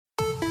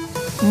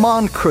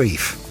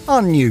Moncrief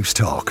on News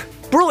Talk.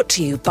 Brought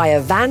to you by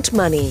Avant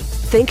Money.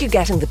 Think you're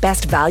getting the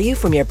best value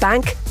from your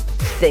bank?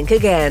 Think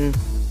again.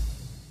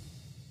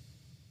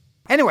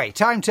 Anyway,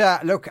 time to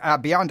look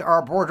beyond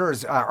our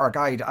borders. Our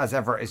guide, as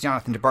ever, is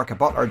Jonathan de Burke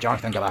Butler.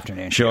 Jonathan, good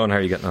afternoon. Sean, how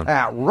are you getting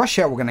on?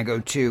 Russia, we're going to go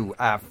to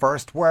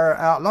first, where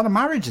a lot of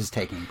marriages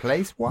taking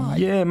place. Why?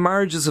 Yeah,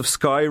 marriages have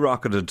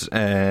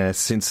skyrocketed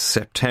since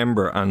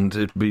September, and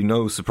it'd be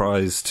no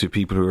surprise to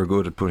people who are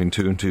good at putting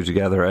two and two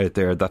together out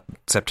there that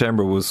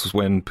September was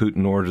when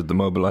Putin ordered the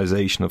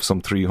mobilisation of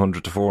some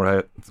 300 to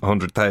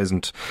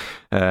 400,000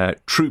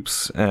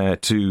 troops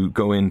to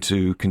go in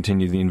to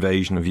continue the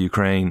invasion of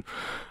Ukraine.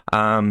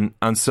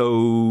 And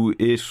so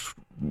it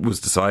was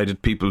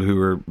decided people who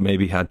were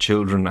maybe had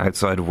children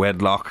outside of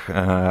wedlock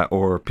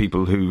or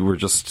people who were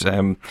just,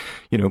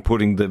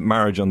 putting the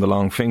marriage on the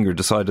long finger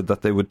decided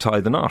that they would tie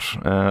the knot.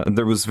 And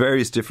there was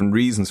various different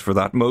reasons for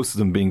that, most of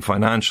them being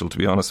financial, to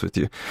be honest with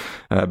you,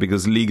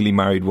 because legally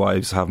married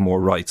wives have more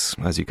rights,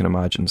 as you can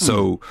imagine.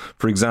 So,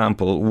 for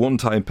example,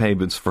 one-time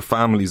payments for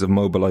families of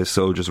mobilised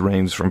soldiers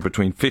range from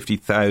between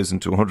 50,000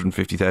 to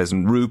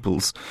 150,000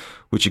 rubles,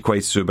 which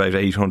equates to about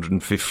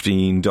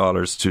 $815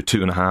 to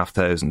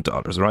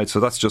 $2,500, right? So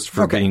that's just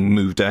for being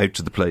moved out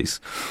to the place.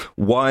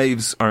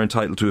 Wives are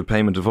entitled to a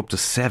payment of up to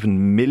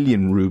 7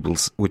 million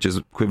rubles, which is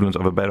equivalent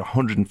of about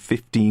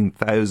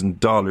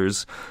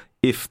 $115,000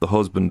 if the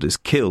husband is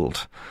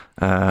killed.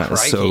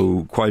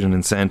 So quite an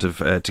incentive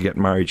to get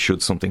married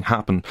should something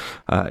happen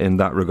in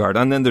that regard.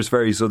 And then there's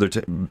various other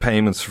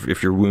payments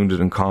if you're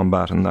wounded in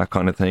combat and that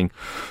kind of thing.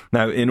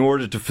 Now, in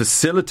order to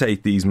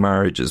facilitate these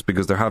marriages,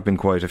 because there have been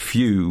quite a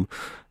few,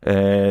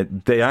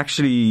 they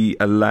actually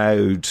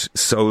allowed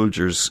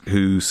soldiers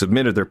who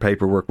submitted their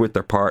paperwork with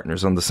their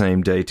partners on the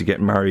same day to get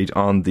married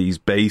on these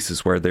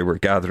bases where they were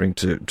gathering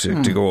to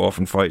go off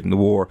and fight in the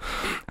war.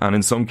 And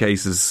in some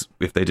cases,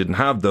 if they didn't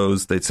have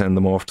those, they'd send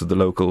them off to the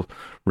local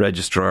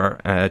registrar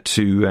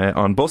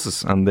on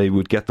buses, and they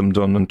would get them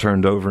done and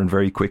turned over in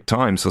very quick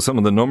time. So some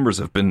of the numbers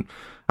have been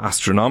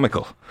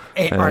astronomical.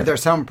 Are there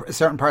some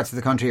certain parts of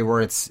the country where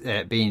it's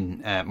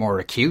been more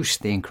acute,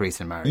 the increase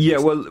in marriages? Yeah,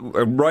 well,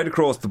 right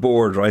across the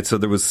board, right? So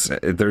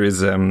there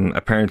is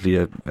apparently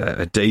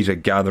a data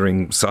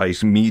gathering site,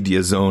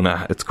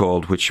 MediaZona it's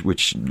called,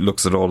 which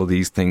looks at all of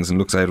these things and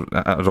looks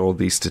at all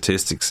these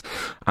statistics.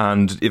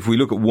 And if we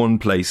look at one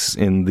place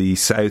in the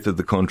south of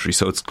the country,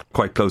 so it's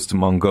quite close to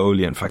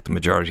Mongolia, in fact the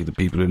majority of the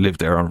people who live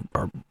there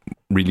are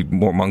really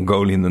more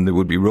Mongolian than they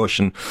would be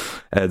Russian.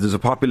 There's a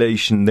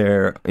population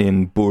there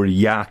in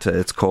Buryata,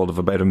 it's called, of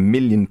about 1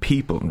 million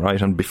people, right?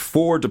 And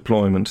before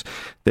deployment,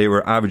 they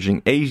were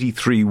averaging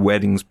 83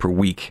 weddings per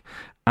week.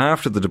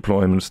 After the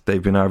deployment,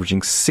 they've been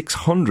averaging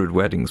 600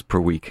 weddings per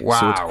week. Wow.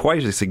 So it's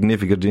quite a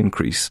significant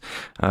increase.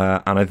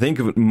 And I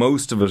think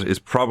most of it is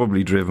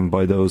probably driven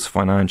by those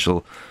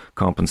financial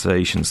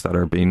compensations that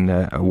are being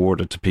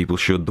awarded to people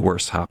should the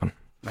worst happen.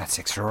 That's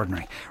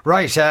extraordinary.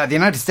 Right, the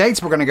United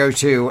States we're going to go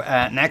to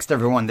next.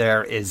 Everyone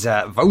there is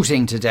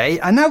voting today.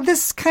 And now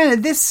this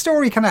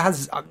story kind of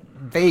has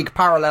vague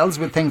parallels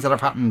with things that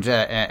have happened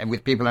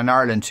with people in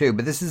Ireland too.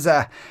 But this is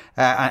a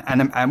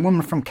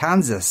woman from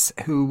Kansas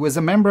who was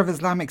a member of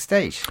Islamic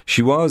State.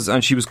 She was,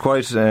 and she was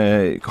quite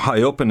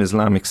high up in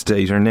Islamic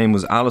State. Her name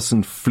was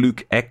Alison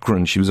Fluke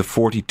Ekran. She was a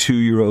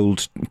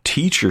 42-year-old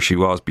teacher, she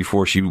was,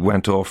 before she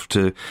went off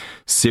to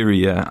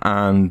Syria.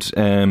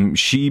 And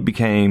she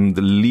became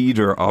the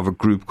leader of a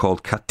group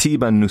called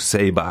Katiba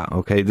Nusayba.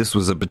 Okay, this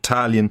was a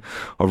battalion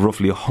of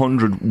roughly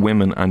 100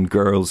 women and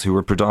girls who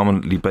were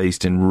predominantly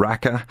based in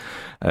Raqqa,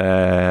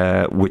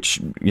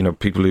 which, you know,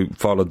 people who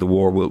followed the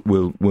war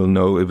will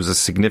know it was a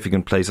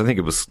significant place. I think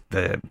it was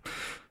the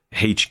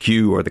HQ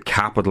or the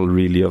capital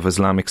really of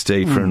Islamic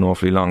State for an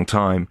awfully long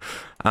time.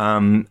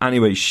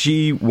 Anyway,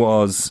 she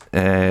was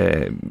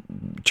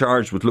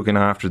charged with looking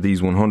after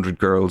these 100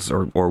 girls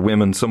or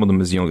women, some of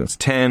them as young as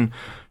 10.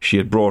 She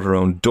had brought her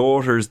own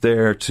daughters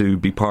there to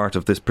be part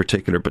of this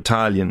particular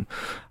battalion.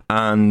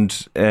 And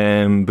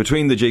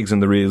between the jigs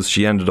and the reels,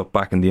 she ended up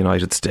back in the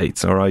United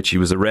States. All right, she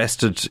was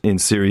arrested in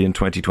Syria in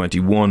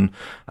 2021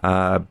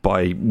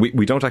 by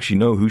we don't actually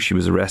know who she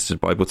was arrested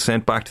by, but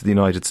sent back to the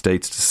United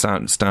States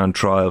to stand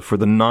trial for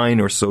the 9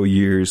 or so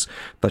years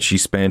that she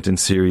spent in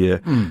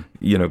Syria,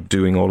 you know,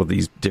 doing all of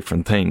these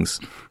different things.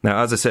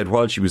 Now, as I said,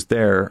 while she was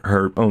there,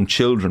 her own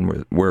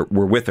children were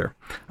with her,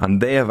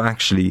 and they have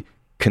actually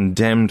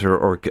condemned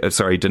her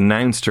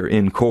denounced her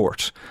in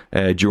court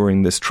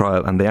during this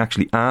trial, and they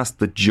actually asked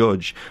the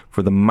judge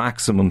for the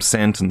maximum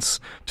sentence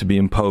to be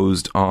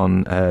imposed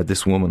on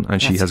this woman,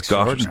 and she has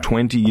got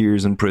 20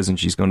 years in prison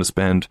she's going to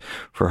spend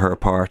for her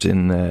part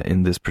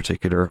in this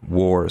particular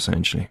war,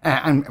 essentially.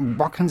 And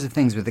what kinds of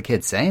things were the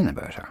kids saying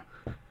about her?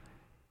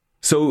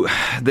 So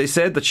they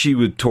said that she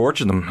would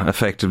torture them,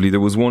 effectively. There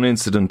was one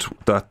incident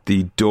that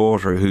the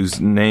daughter,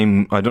 whose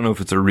name, I don't know if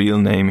it's a real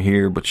name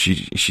here, but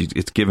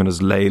it's given as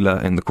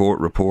Layla in the court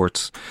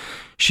reports.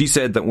 She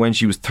said that when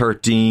she was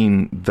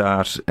 13,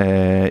 that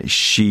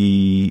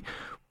she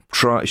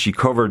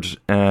covered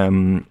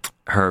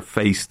her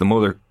face. The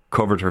mother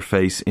covered her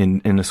face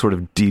in a sort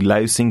of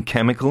delousing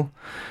chemical,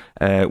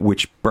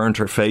 which burnt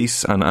her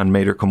face and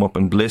made her come up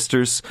in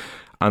blisters.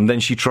 And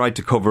then she tried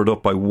to cover it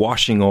up by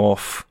washing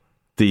off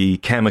the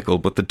chemical.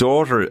 But the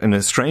daughter, in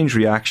a strange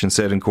reaction,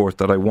 said in court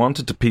that I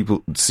wanted to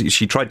people see,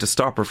 she tried to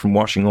stop her from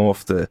washing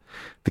off the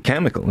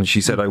chemical. And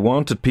she said, I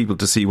wanted people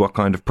to see what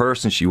kind of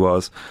person she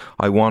was.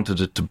 I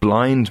wanted it to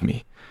blind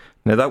me.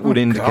 Now, that would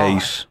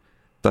indicate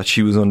that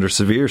she was under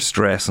severe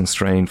stress and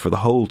strain for the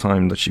whole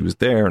time that she was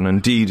there. And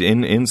indeed,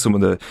 in some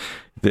of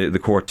the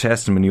court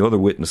testimony, other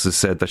witnesses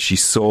said that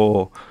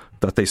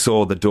they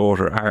saw the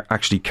daughter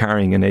actually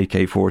carrying an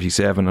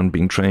AK-47 and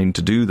being trained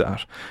to do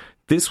that.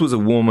 This was a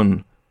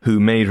woman who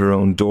made her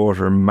own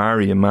daughter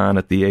marry a man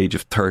at the age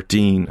of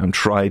 13 and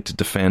tried to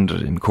defend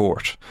it in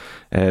court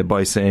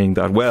by saying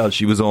that, well,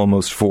 she was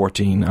almost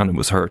 14 and it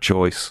was her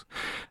choice.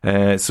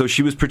 So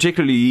she was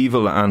particularly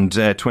evil, and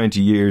 20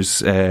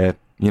 years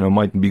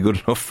mightn't be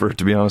good enough for her,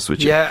 to be honest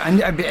with you. Yeah,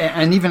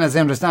 and even as I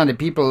understand it,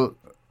 people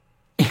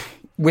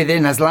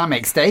within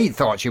Islamic State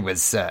thought she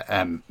was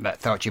on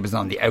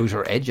the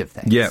outer edge of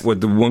things. Yeah, well,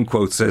 the one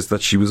quote says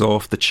that she was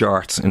off the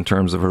charts in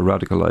terms of her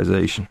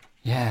radicalisation.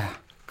 Yeah,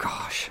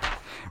 gosh.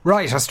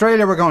 Right,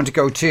 Australia we're going to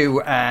go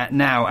to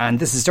now, and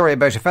this is a story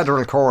about a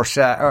federal court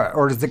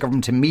orders the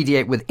government to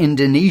mediate with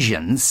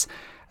Indonesians.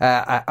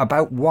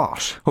 About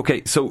what?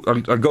 Okay, so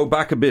I'll go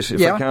back a bit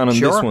if I can on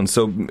this one.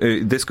 So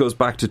this goes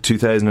back to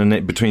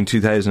 2008, between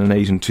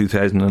 2008 and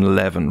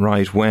 2011,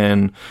 right,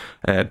 when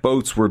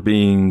boats were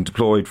being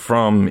deployed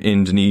from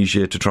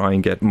Indonesia to try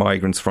and get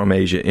migrants from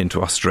Asia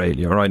into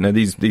Australia. Right, now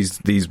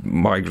these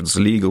migrants,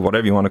 illegal,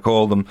 whatever you want to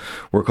call them,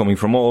 were coming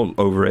from all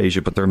over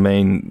Asia, but their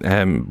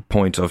main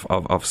point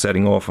of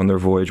setting off on their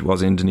voyage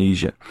was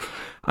Indonesia.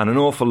 And an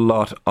awful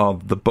lot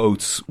of the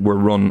boats were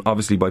run,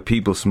 obviously, by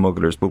people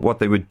smugglers. But what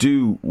they would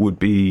do would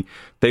be,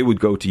 they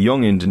would go to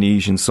young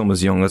Indonesians, some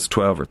as young as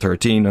 12 or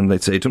 13, and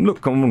they'd say to them,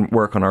 look, come and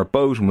work on our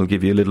boat and we'll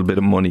give you a little bit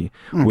of money.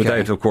 Okay.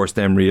 Without, of course,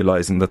 them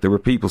realising that they were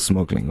people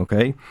smuggling,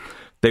 okay?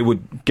 They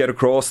would get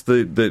across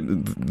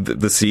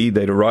the sea,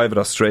 they'd arrive at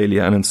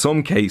Australia, and in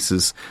some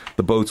cases,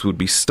 the boats would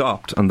be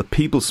stopped and the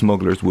people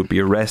smugglers would be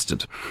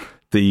arrested.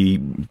 The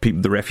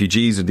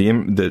refugees or the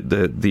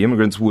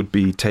immigrants would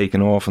be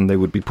taken off and they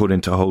would be put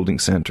into holding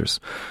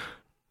centres.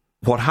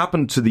 What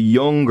happened to the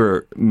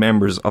younger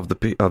members of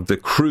the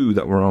crew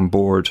that were on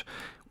board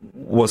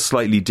was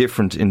slightly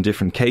different in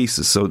different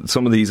cases. So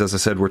some of these, as I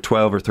said, were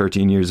 12 or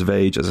 13 years of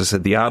age. As I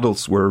said, the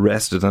adults were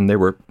arrested and they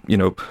were,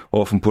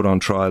 often put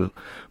on trial.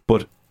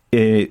 But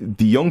the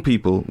young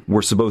people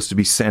were supposed to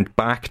be sent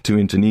back to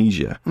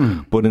Indonesia.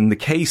 But in the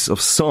case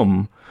of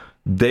some,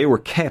 they were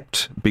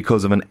kept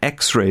because of an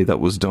X-ray that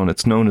was done.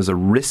 It's known as a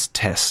wrist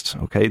test.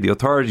 Okay, the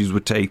authorities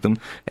would take them,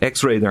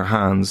 X-ray their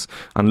hands,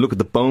 and look at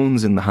the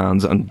bones in the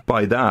hands, and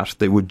by that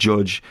they would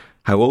judge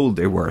how old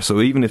they were.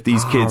 So even if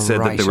these kids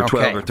said that they were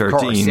 12 or 13, of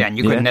course, and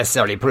you couldn't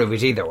necessarily prove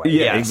it either way.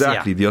 Yeah,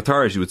 exactly. The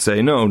authorities would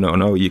say,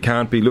 no, you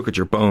can't be. Look at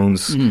your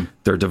bones;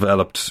 they're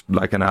developed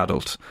like an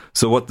adult.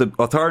 So what the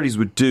authorities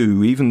would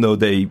do, even though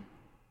they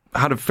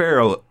had a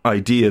fair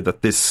idea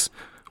that this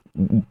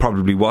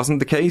probably wasn't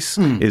the case,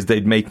 is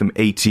they'd make them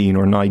 18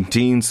 or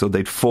 19, so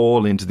they'd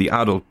fall into the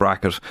adult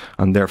bracket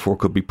and therefore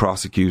could be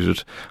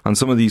prosecuted. And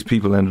some of these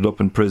people ended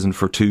up in prison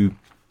for 2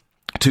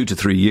 to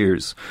 3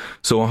 years.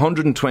 So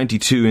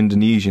 122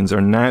 Indonesians are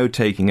now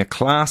taking a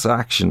class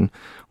action,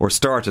 or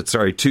started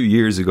 2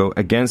 years ago,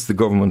 against the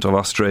government of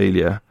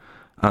Australia,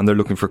 and they're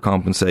looking for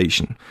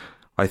compensation.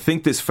 I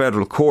think this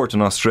federal court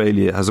in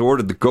Australia has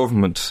ordered the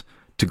government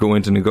to go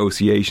into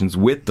negotiations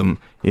with them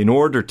in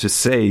order to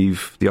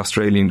save the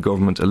Australian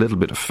government a little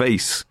bit of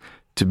face,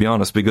 to be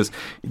honest, because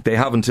they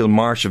have until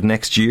March of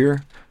next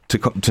year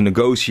to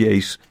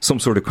negotiate some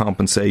sort of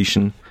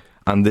compensation.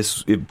 And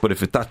but if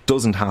that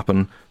doesn't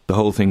happen, the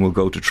whole thing will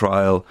go to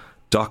trial.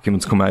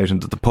 Documents come out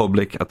into the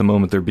public. At the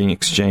moment, they're being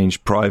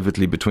exchanged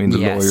privately between the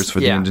lawyers for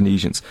the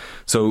Indonesians.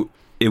 So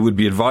it would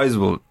be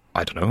advisable,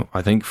 I don't know,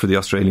 I think, for the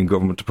Australian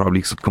government to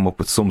probably come up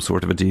with some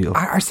sort of a deal.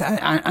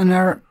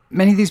 Are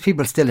many of these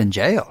people still in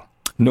jail?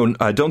 No,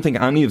 I don't think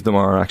any of them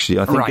are, actually.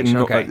 I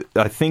think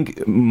I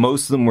think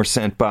most of them were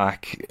sent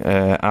back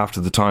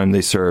after the time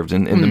they served.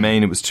 In the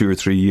main, it was 2 or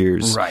 3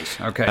 years.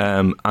 Right, okay.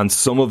 And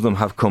some of them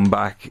have come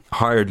back,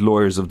 hired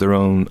lawyers of their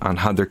own, and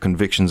had their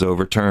convictions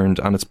overturned.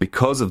 And it's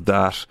because of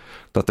that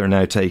they're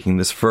now taking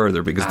this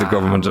further, because the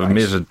government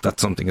admitted that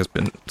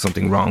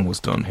something wrong was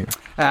done here.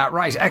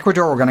 Right,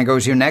 Ecuador we're going to go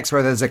to next,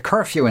 where there's a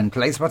curfew in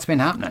place. What's been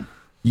happening?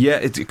 Yeah,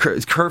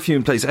 it's curfew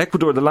in place.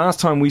 Ecuador, the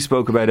last time we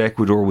spoke about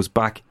Ecuador was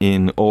back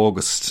in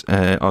August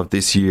of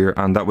this year,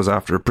 and that was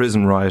after a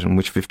prison riot in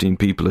which 15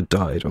 people had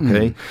died,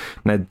 okay?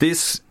 Now,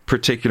 this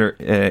particular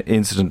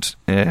incident,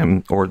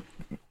 or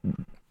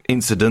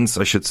incidents,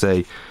 I should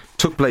say,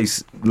 took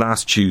place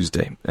last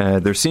Tuesday.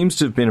 There seems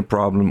to have been a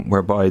problem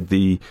whereby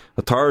the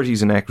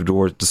authorities in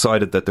Ecuador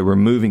decided that they were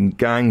moving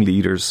gang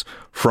leaders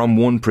from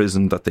one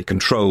prison that they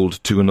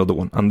controlled to another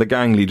one. And the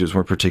gang leaders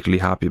were particularly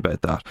happy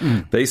about that.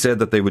 They said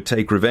that they would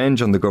take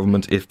revenge on the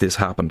government if this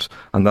happened.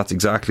 And that's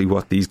exactly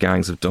what these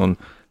gangs have done.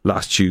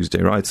 last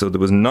Tuesday, right? So there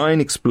was 9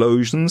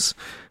 explosions,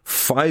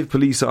 5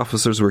 police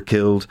officers were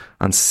killed,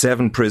 and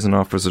 7 prison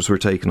officers were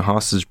taken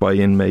hostage by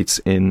inmates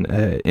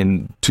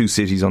in 2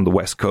 cities on the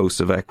west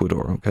coast of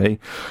Ecuador. Okay,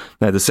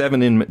 now the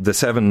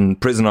 7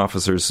 prison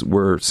officers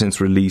were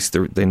since released.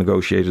 They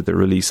negotiated their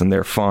release and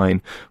they're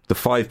fine. The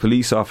 5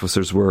 police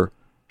officers were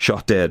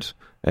shot dead.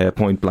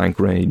 Point blank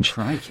range.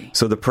 Crikey.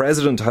 So the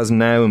president has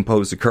now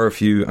imposed a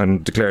curfew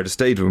and declared a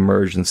state of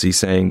emergency,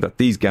 saying that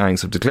these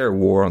gangs have declared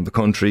war on the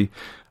country,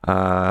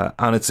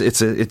 and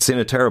it's in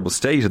a terrible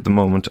state at the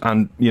moment.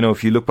 And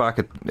if you look back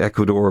at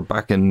Ecuador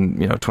back in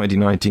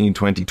 2019,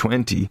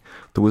 2020,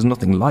 there was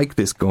nothing like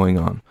this going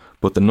on.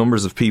 But the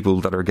numbers of people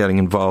that are getting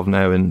involved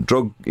now in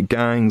drug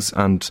gangs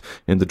and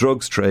in the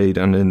drugs trade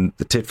and in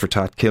the tit for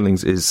tat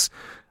killings is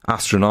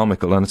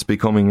astronomical, and it's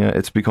becoming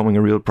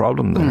a real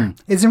problem there.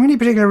 Is there any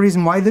particular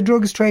reason why the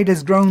drugs trade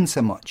has grown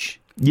so much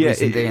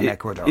recently in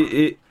Ecuador?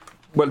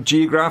 Well,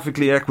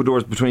 geographically, Ecuador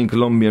is between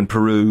Colombia and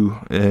Peru.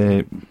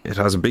 It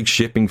has a big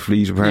shipping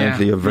fleet,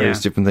 apparently, of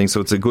various different things.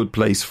 So it's a good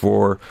place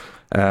for.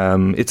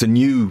 It's a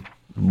new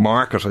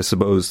market, I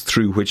suppose,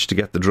 through which to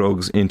get the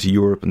drugs into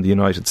Europe and the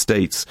United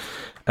States.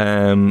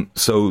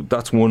 So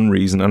that's one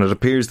reason, and it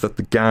appears that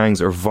the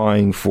gangs are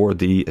vying for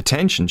the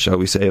attention, shall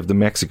we say, of the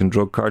Mexican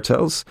drug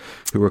cartels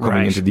who are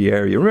coming into the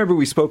area. Remember,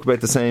 we spoke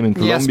about the same in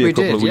Colombia a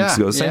couple of weeks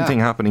ago. Same thing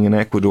happening in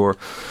Ecuador,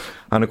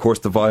 and of course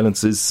the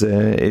violence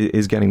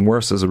is getting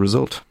worse as a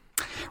result.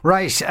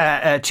 Right,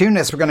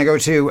 Tunis we're going to go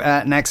to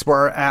next,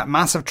 where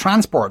massive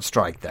transport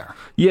strike there.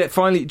 Yeah,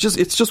 finally,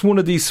 it's just one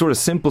of these sort of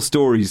simple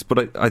stories,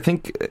 but I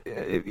think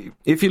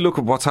if you look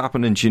at what's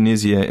happened in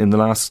Tunisia in the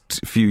last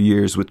few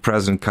years with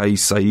President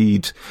Kais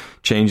Saied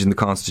changing the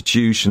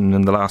constitution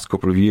in the last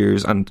couple of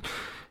years, and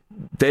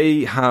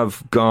they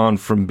have gone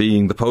from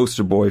being the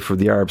poster boy for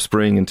the Arab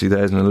Spring in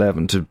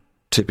 2011 to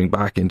tipping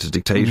back into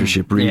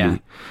dictatorship, really. Yeah.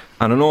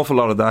 And an awful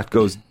lot of that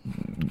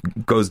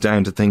goes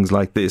down to things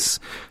like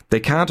this. They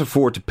can't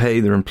afford to pay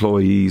their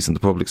employees in the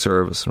public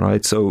service,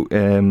 right? So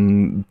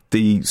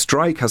the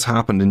strike has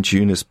happened in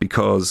Tunis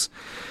because,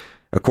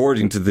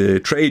 according to the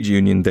trade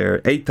union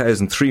there,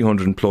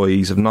 8,300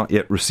 employees have not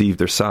yet received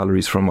their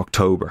salaries from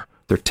October.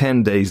 They're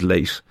 10 days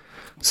late.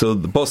 So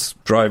the bus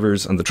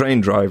drivers and the train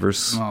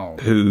drivers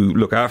who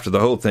look after the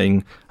whole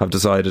thing have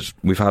decided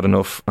we've had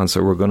enough, and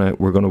so we're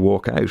gonna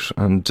walk out,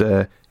 and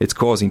it's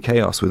causing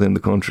chaos within the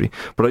country.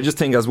 But I just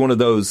think, as one of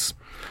those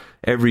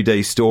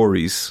everyday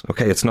stories,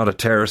 okay, it's not a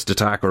terrorist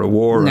attack or a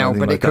war. No,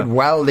 but it could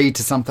well lead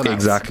to something else.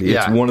 Exactly.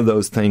 It's one of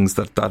those things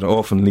that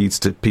often leads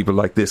to people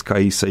like this,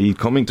 Kais Saied,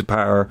 coming to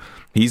power.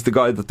 He's the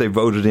guy that they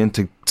voted in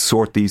to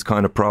sort these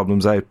kind of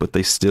problems out, but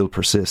they still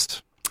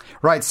persist.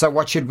 Right, so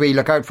what should we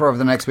look out for over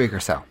the next week or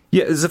so?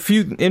 Yeah, there's a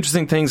few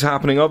interesting things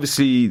happening.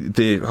 Obviously,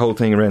 the whole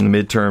thing around the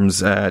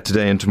midterms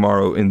today and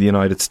tomorrow in the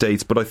United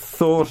States. But I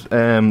thought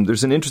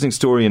there's an interesting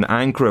story in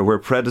Ankara where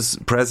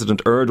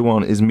President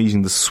Erdogan is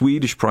meeting the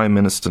Swedish Prime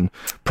Minister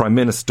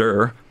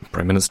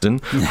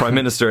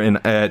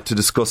to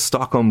discuss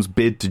Stockholm's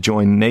bid to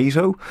join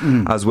NATO,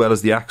 as well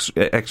as the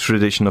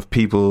extradition of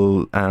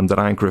people that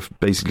Ankara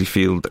basically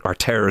feel are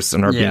terrorists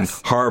and are being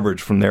harboured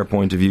from their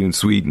point of view in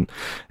Sweden.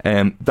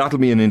 That'll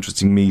be an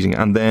interesting meeting.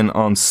 And then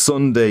on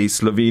Sunday,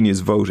 Slovenia's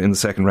vote in the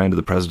second round of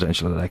the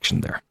presidential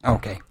election there.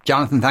 OK.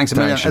 Jonathan, thanks a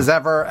million. As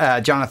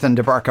ever, Jonathan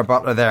de Burca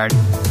Butler there.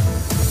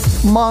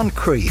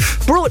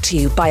 Moncrief. Brought to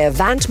you by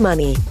Avant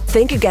Money.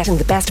 Think you're getting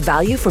the best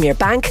value from your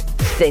bank?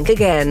 Think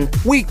again.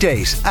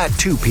 Weekdays at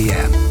 2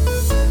 p.m.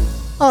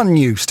 on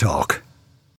News Talk.